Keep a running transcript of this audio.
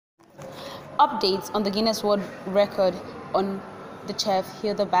updates on the Guinness World Record on the chef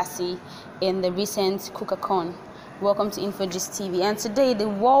Hilda BACI in the recent Cook-a-con. Welcome to InfoGist TV. And today, the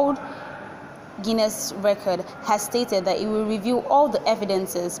World Guinness Record has stated that it will review all the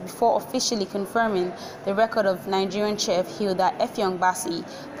evidences before officially confirming the record of Nigerian chef Hilda BACI,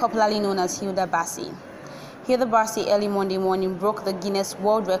 popularly known as Hilda BACI. Hilda BACI early Monday morning broke the Guinness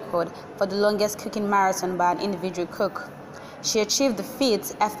World Record for the longest cooking marathon by an individual cook. She achieved the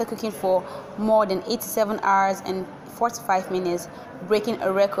feat after cooking for more than 87 hours and 45 minutes, breaking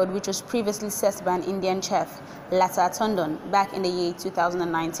a record which was previously set by an Indian chef, Lata Tondon, back in the year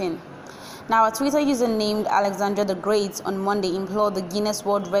 2019. Now, a Twitter user named Alexander the Great on Monday implored the Guinness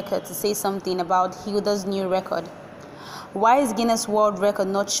World Record to say something about Hilda's new record. Why is Guinness World Record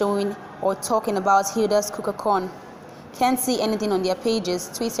not showing or talking about Hilda's Cook-a-con? Can't see anything on their pages,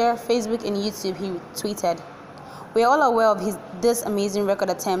 Twitter, Facebook, and YouTube, he tweeted. We are all aware of this amazing record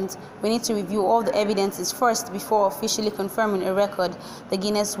attempt. We need to review all the evidences first before officially confirming a record, the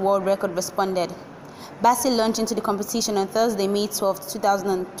Guinness World Record responded. BACI launched into the competition on Thursday, May 12,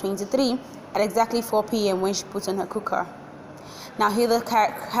 2023 at exactly 4 p.m. when she put on her cooker. Now, Hilda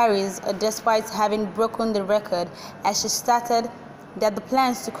carries, despite having broken the record, as she started that the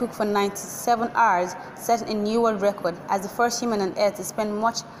plans to cook for 97 hours set a new world record as the first human on earth to spend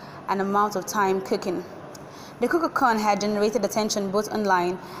much an amount of time cooking. The Cook-a-con had generated attention both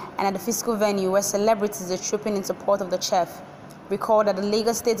online and at the physical venue where celebrities are trooping in support of the chef. Recall that the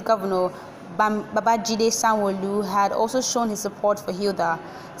Lagos State Governor Babajide Sanwo-Olu had also shown his support for Hilda.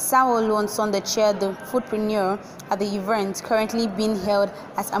 Sanwo-Olu on Sunday chaired the food premiere at the event currently being held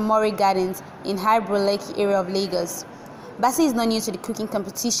at Amore Gardens in Lekki area of Lagos. BACI is not new to the cooking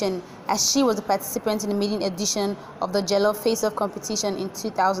competition as she was a participant in the maiden edition of the Jollof Face-Off competition in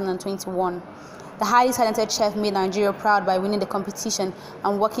 2021. The highly talented chef made Nigeria proud by winning the competition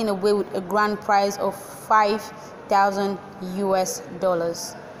and walking away with a grand prize of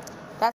 $5,000.